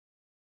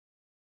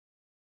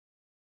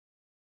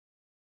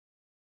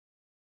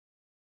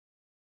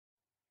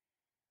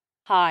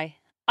Hi,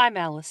 I'm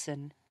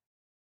Allison.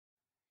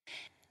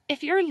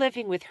 If you're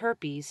living with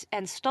herpes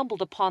and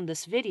stumbled upon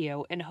this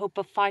video in hope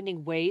of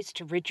finding ways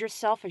to rid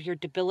yourself of your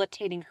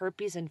debilitating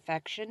herpes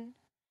infection,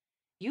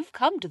 you've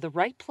come to the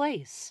right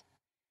place.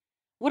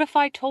 What if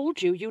I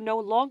told you no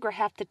longer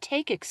have to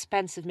take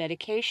expensive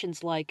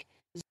medications like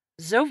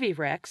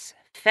Zovirax,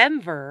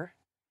 Femver,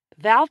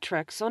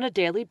 Valtrex on a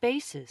daily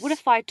basis? What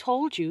if I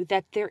told you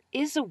that there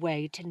is a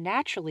way to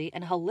naturally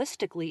and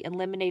holistically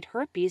eliminate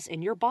herpes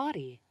in your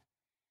body?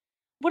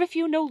 What if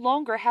you no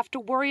longer have to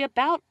worry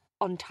about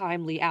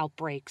untimely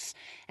outbreaks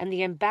and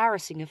the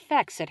embarrassing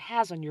effects it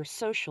has on your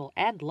social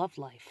and love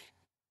life?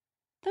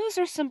 Those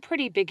are some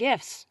pretty big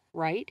ifs,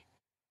 right?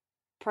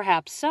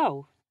 Perhaps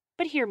so,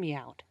 but hear me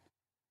out.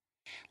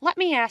 Let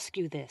me ask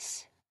you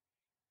this.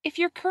 If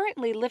you're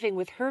currently living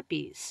with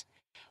herpes,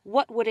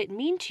 what would it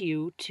mean to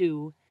you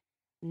to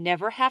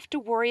never have to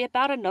worry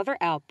about another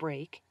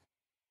outbreak,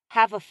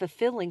 have a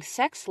fulfilling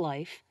sex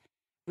life,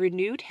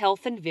 renewed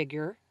health and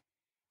vigor,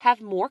 have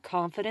more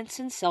confidence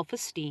and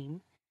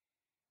self-esteem,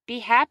 be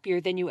happier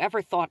than you ever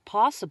thought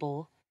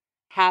possible,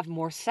 have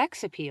more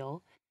sex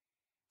appeal,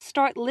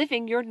 start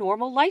living your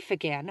normal life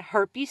again,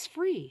 herpes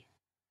free?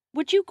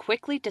 Would you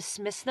quickly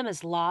dismiss them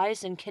as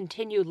lies and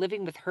continue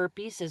living with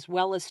herpes as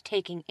well as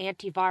taking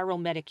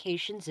antiviral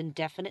medications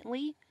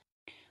indefinitely?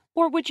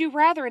 Or would you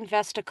rather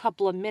invest a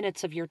couple of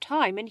minutes of your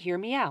time and hear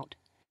me out?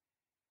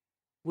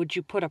 Would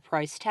you put a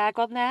price tag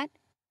on that?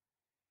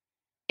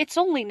 It's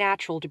only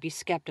natural to be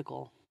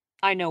skeptical.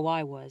 I know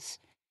I was.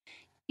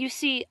 You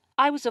see,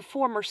 I was a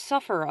former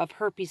sufferer of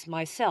herpes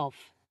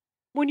myself.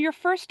 When you're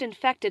first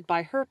infected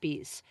by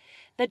herpes,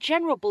 the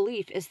general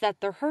belief is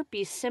that the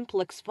herpes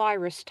simplex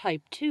virus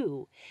type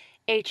 2,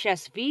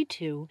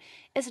 HSV2,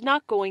 is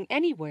not going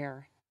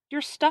anywhere.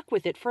 You're stuck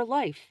with it for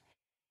life.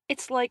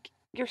 It's like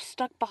you're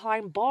stuck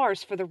behind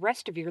bars for the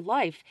rest of your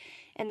life,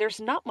 and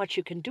there's not much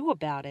you can do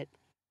about it.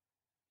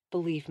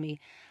 Believe me,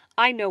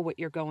 I know what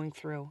you're going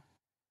through.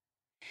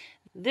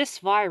 This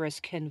virus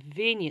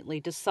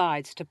conveniently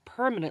decides to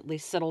permanently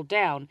settle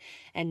down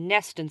and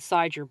nest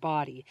inside your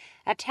body,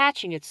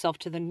 attaching itself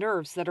to the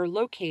nerves that are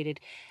located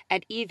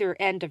at either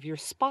end of your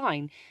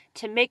spine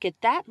to make it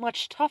that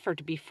much tougher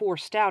to be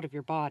forced out of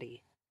your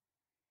body.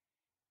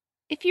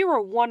 If you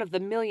are one of the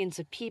millions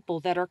of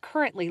people that are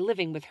currently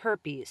living with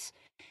herpes,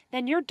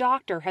 then your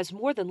doctor has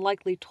more than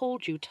likely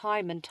told you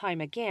time and time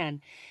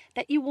again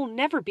that you will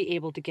never be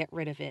able to get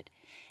rid of it,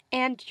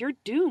 and you're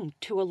doomed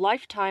to a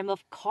lifetime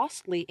of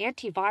costly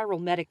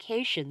antiviral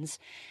medications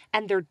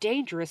and their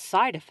dangerous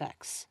side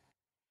effects.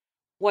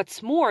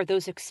 What's more,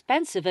 those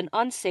expensive and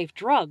unsafe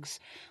drugs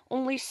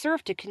only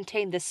serve to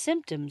contain the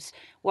symptoms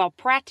while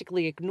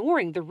practically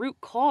ignoring the root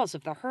cause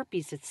of the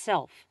herpes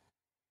itself.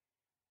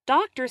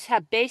 Doctors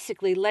have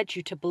basically led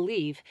you to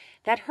believe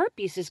that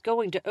herpes is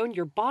going to own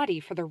your body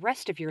for the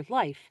rest of your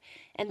life,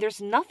 and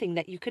there's nothing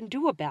that you can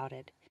do about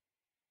it.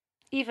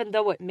 Even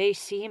though it may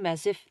seem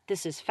as if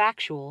this is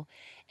factual,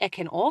 it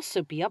can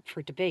also be up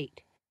for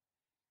debate.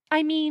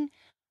 I mean,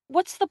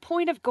 what's the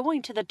point of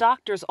going to the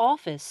doctor's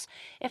office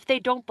if they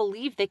don't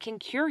believe they can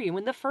cure you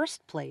in the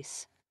first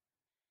place?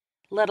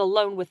 Let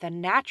alone with a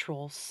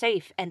natural,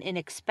 safe, and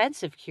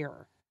inexpensive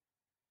cure.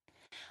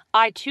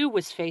 I too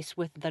was faced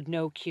with the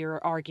no cure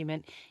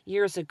argument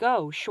years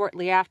ago,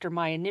 shortly after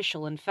my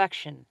initial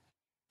infection.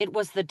 It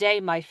was the day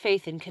my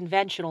faith in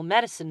conventional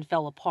medicine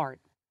fell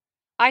apart.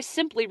 I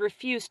simply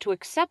refused to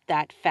accept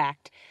that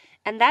fact,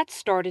 and that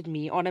started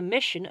me on a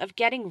mission of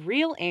getting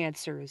real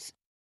answers.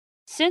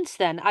 Since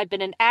then, I've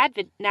been an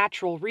avid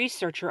natural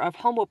researcher of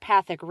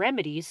homeopathic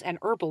remedies and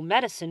herbal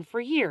medicine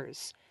for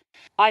years.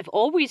 I've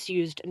always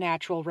used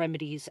natural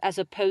remedies as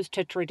opposed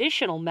to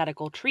traditional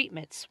medical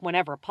treatments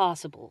whenever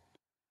possible.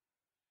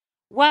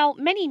 While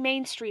many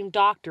mainstream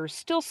doctors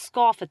still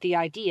scoff at the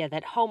idea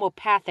that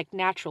homeopathic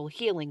natural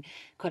healing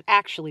could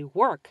actually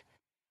work,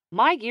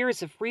 my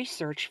years of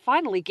research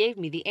finally gave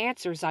me the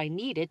answers I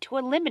needed to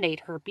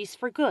eliminate herpes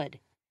for good.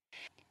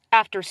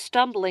 After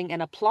stumbling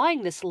and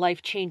applying this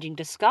life-changing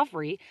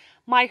discovery,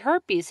 my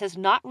herpes has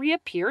not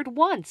reappeared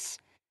once,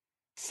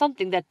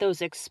 something that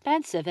those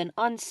expensive and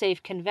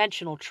unsafe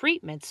conventional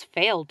treatments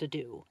failed to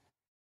do.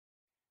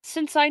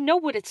 Since I know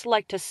what it's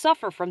like to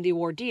suffer from the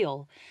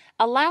ordeal,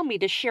 allow me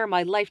to share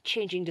my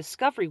life-changing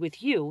discovery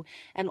with you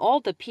and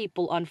all the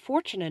people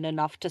unfortunate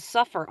enough to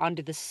suffer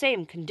under the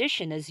same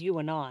condition as you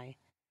and I.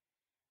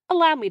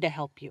 Allow me to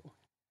help you.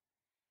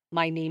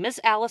 My name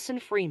is Allison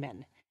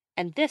Freeman,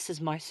 and this is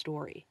my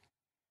story.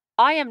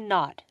 I am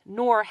not,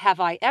 nor have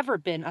I ever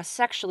been, a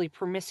sexually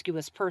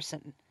promiscuous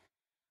person.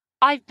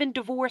 I've been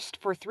divorced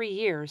for 3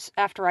 years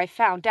after I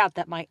found out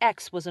that my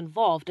ex was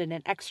involved in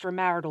an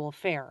extramarital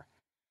affair.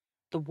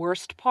 The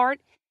worst part?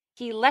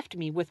 He left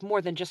me with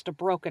more than just a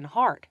broken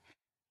heart.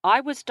 I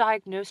was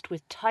diagnosed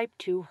with type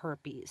 2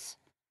 herpes.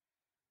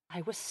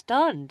 I was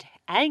stunned,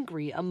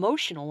 angry,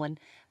 emotional, and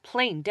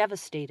plain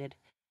devastated.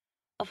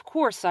 Of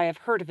course, I have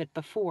heard of it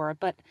before,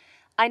 but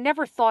I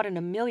never thought in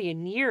a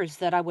million years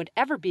that I would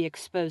ever be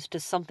exposed to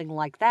something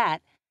like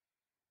that.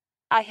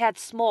 I had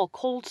small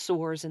cold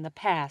sores in the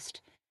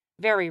past,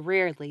 very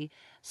rarely,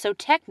 so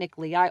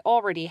technically I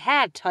already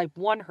had type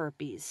 1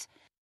 herpes.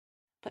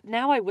 But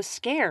now I was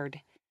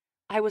scared.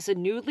 I was a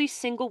newly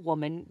single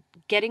woman,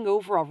 getting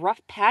over a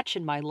rough patch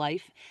in my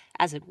life,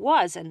 as it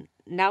was, and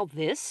now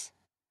this?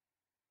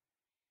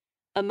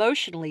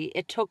 Emotionally,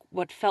 it took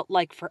what felt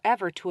like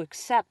forever to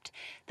accept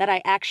that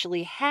I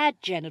actually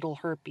had genital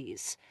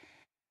herpes.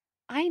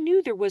 I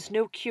knew there was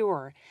no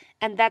cure,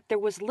 and that there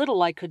was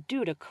little I could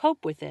do to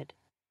cope with it.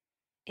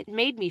 It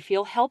made me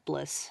feel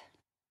helpless.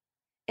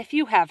 If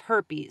you have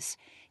herpes,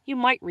 you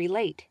might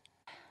relate.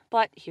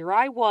 But here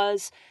I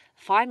was,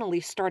 finally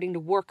starting to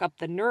work up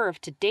the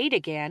nerve to date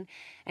again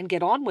and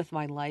get on with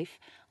my life,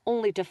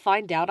 only to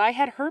find out I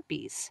had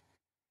herpes.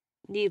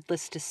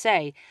 Needless to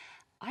say,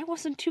 I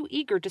wasn't too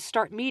eager to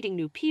start meeting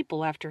new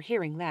people after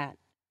hearing that.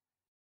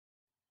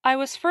 I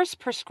was first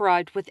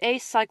prescribed with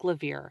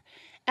acyclovir,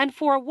 and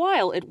for a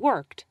while it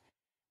worked.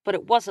 But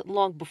it wasn't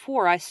long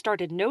before I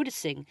started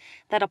noticing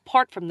that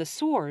apart from the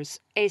sores,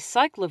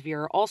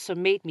 acyclovir also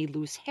made me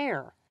lose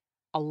hair.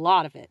 A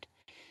lot of it.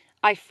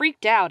 I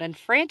freaked out and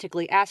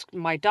frantically asked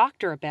my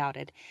doctor about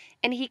it,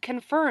 and he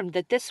confirmed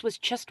that this was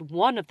just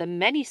one of the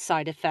many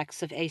side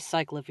effects of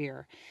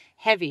acyclovir,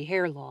 heavy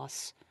hair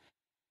loss.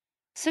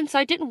 Since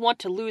I didn't want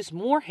to lose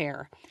more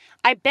hair,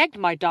 I begged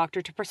my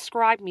doctor to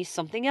prescribe me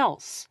something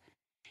else.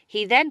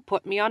 He then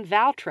put me on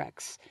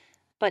Valtrex,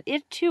 but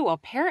it too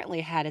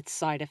apparently had its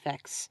side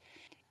effects.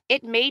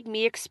 It made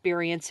me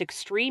experience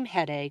extreme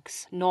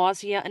headaches,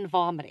 nausea, and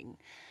vomiting.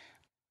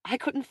 I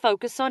couldn't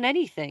focus on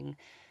anything.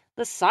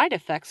 The side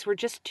effects were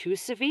just too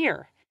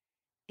severe.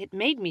 It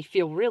made me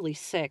feel really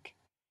sick.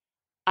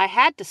 I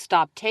had to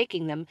stop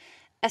taking them,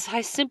 as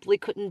I simply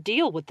couldn't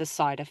deal with the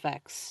side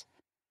effects.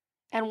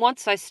 And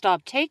once I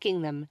stopped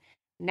taking them,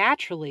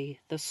 naturally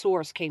the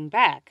sores came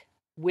back,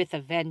 with a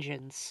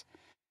vengeance.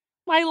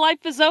 My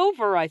life is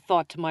over, I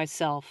thought to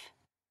myself.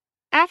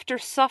 After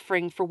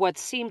suffering for what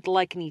seemed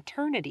like an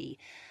eternity,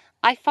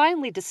 I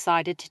finally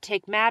decided to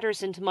take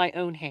matters into my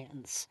own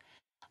hands.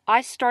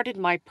 I started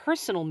my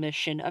personal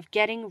mission of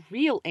getting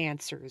real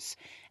answers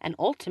and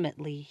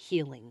ultimately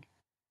healing.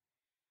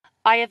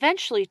 I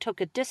eventually took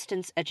a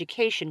distance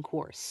education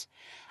course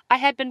I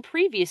had been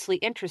previously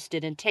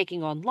interested in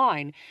taking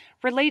online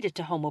related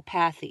to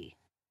homeopathy.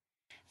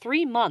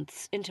 3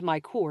 months into my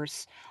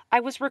course, I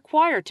was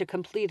required to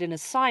complete an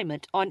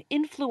assignment on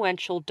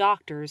influential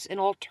doctors in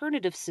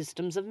alternative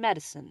systems of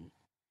medicine.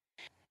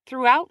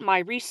 Throughout my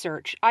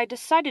research, I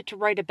decided to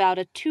write about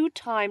a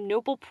 2-time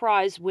Nobel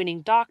Prize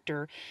winning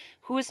doctor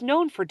who is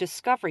known for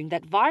discovering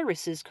that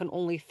viruses can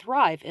only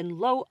thrive in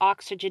low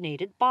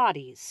oxygenated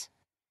bodies.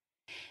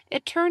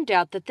 It turned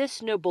out that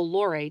this Nobel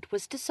laureate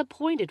was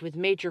disappointed with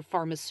major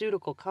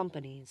pharmaceutical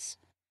companies.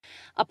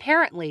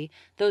 Apparently,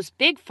 those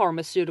big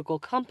pharmaceutical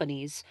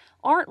companies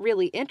aren't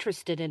really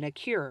interested in a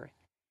cure.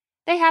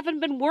 They haven't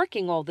been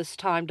working all this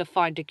time to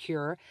find a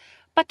cure,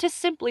 but to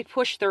simply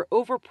push their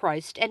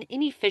overpriced and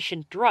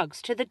inefficient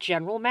drugs to the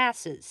general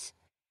masses.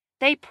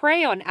 They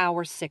prey on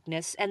our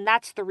sickness, and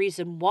that's the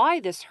reason why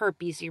this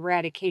herpes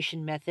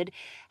eradication method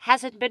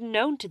hasn't been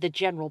known to the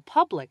general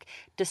public,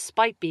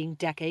 despite being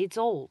decades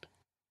old.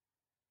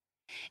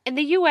 In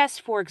the U.S.,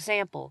 for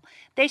example,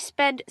 they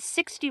spend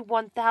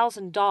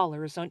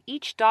 $61,000 on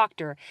each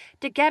doctor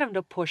to get them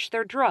to push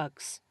their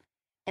drugs.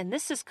 And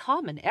this is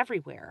common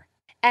everywhere.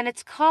 And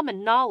it's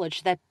common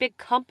knowledge that big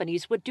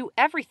companies would do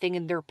everything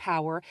in their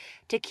power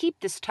to keep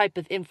this type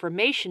of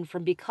information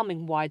from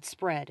becoming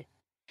widespread.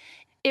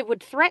 It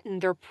would threaten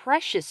their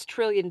precious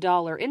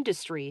trillion-dollar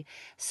industry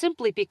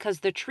simply because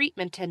the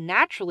treatment to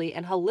naturally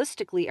and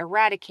holistically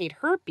eradicate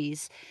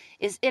herpes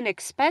is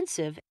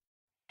inexpensive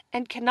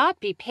and cannot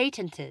be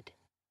patented.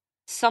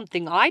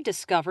 Something I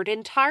discovered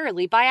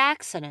entirely by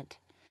accident.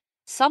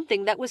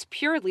 Something that was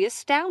purely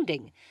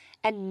astounding,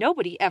 and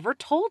nobody ever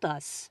told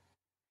us.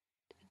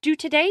 Do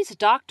today's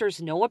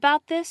doctors know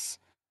about this?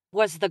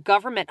 Was the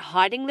government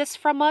hiding this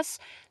from us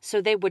so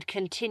they would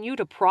continue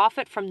to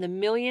profit from the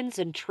millions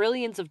and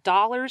trillions of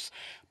dollars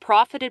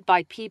profited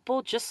by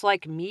people just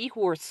like me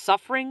who are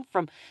suffering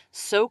from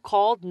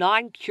so-called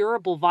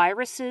non-curable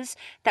viruses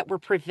that were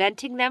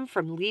preventing them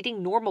from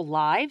leading normal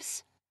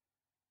lives?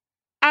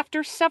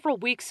 After several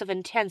weeks of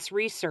intense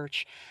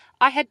research,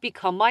 I had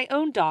become my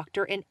own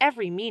doctor in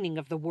every meaning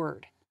of the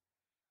word.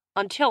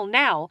 Until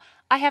now,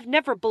 I have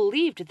never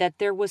believed that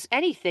there was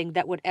anything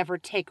that would ever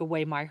take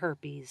away my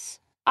herpes.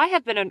 I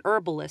have been an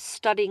herbalist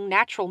studying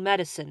natural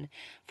medicine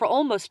for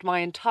almost my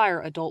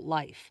entire adult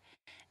life,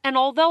 and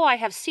although I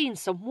have seen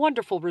some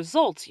wonderful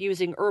results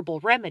using herbal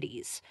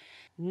remedies,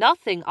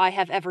 nothing I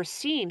have ever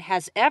seen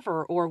has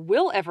ever or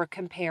will ever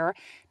compare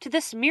to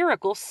this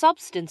miracle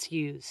substance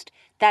used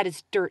that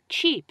is dirt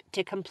cheap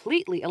to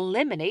completely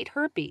eliminate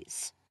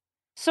herpes.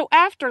 So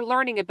after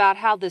learning about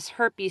how this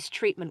herpes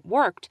treatment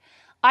worked,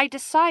 I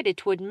decided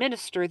to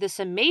administer this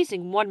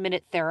amazing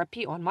 1-minute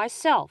therapy on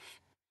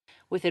myself.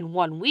 Within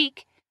 1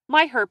 week,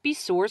 my herpes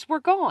sores were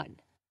gone.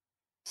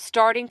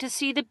 Starting to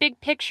see the big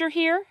picture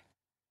here?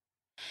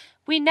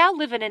 We now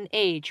live in an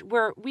age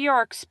where we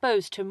are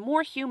exposed to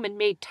more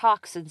human-made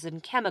toxins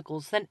and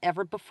chemicals than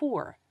ever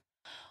before.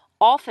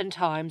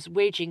 Oftentimes,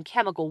 waging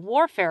chemical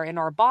warfare in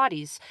our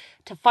bodies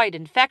to fight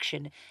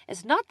infection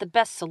is not the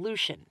best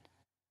solution.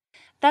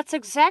 That's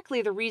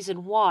exactly the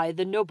reason why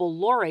the Nobel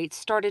laureate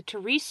started to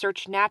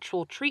research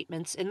natural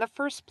treatments in the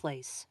first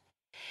place.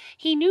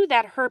 He knew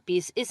that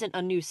herpes isn't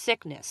a new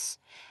sickness.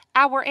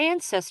 Our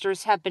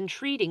ancestors have been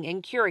treating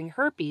and curing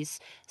herpes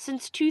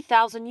since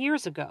 2,000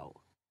 years ago.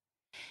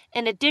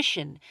 In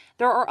addition,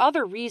 there are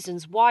other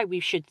reasons why we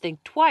should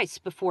think twice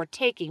before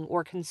taking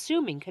or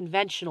consuming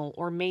conventional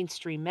or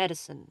mainstream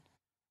medicine.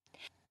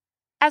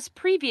 As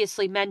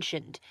previously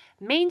mentioned,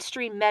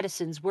 mainstream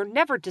medicines were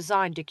never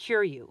designed to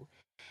cure you.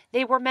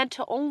 They were meant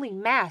to only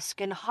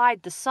mask and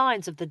hide the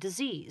signs of the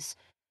disease,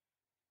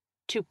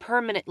 to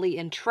permanently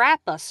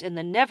entrap us in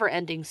the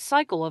never-ending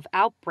cycle of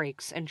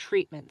outbreaks and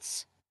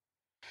treatments.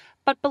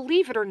 But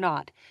believe it or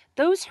not,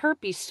 those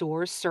herpes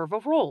sores serve a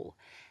role.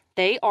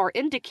 They are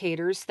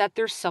indicators that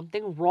there's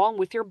something wrong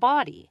with your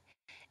body.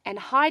 And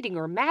hiding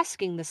or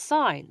masking the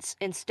signs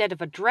instead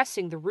of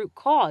addressing the root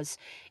cause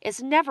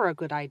is never a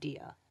good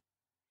idea.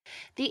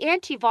 The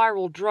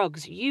antiviral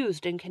drugs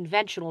used in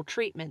conventional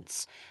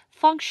treatments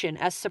function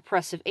as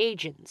suppressive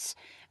agents,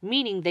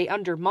 meaning they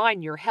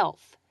undermine your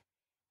health.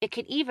 It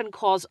can even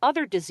cause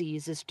other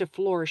diseases to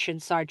flourish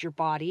inside your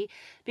body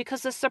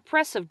because the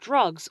suppressive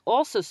drugs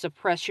also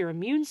suppress your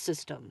immune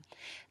system,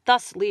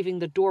 thus leaving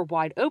the door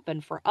wide open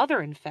for other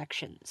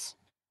infections.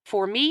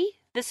 For me,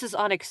 this is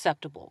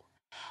unacceptable.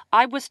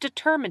 I was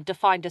determined to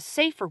find a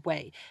safer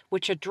way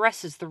which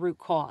addresses the root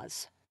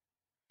cause.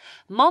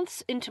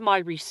 Months into my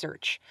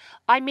research,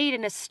 I made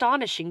an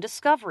astonishing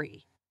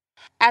discovery.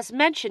 As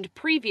mentioned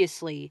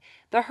previously,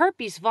 the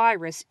herpes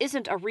virus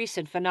isn't a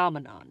recent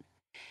phenomenon.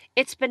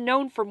 It's been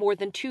known for more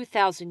than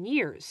 2,000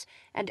 years,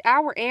 and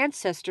our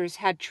ancestors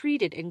had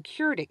treated and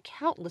cured it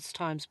countless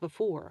times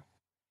before.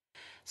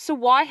 So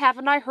why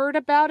haven't I heard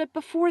about it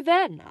before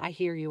then, I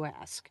hear you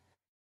ask?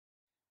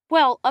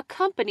 Well, a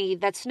company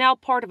that's now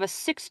part of a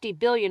 60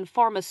 billion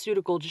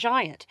pharmaceutical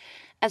giant,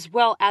 as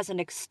well as an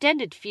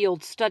extended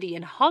field study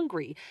in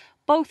Hungary,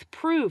 both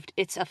proved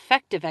it's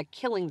effective at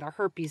killing the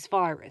herpes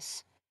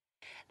virus.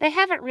 They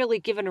haven't really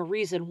given a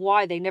reason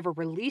why they never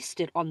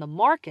released it on the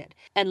market,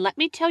 and let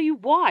me tell you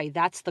why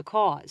that's the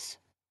cause.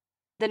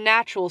 The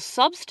natural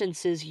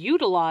substances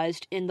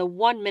utilized in the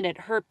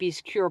 1-minute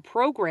herpes cure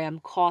program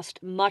cost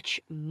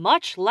much,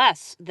 much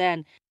less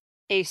than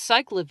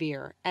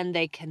acyclovir, and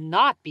they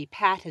cannot be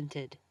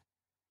patented.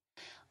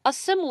 A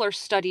similar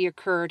study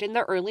occurred in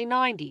the early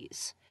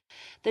 90s.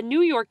 The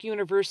New York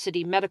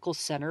University Medical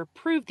Center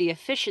proved the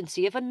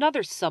efficiency of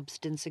another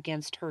substance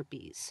against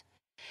herpes.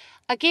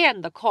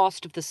 Again, the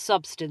cost of the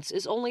substance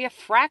is only a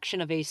fraction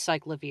of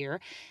acyclovir,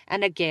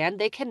 and again,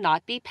 they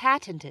cannot be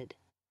patented.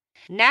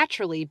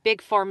 Naturally,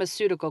 big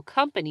pharmaceutical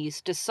companies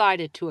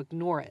decided to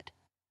ignore it.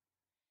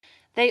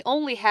 They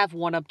only have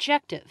one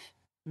objective: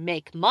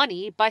 make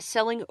money by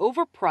selling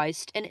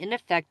overpriced and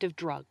ineffective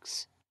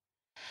drugs.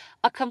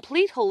 A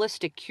complete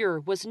holistic cure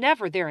was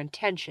never their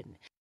intention,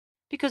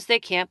 because they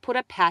can't put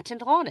a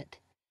patent on it.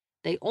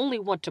 They only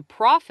want to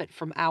profit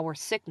from our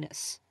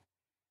sickness.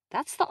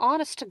 That's the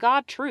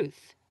honest-to-God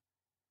truth.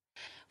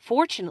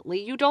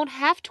 Fortunately, you don't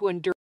have to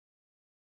endure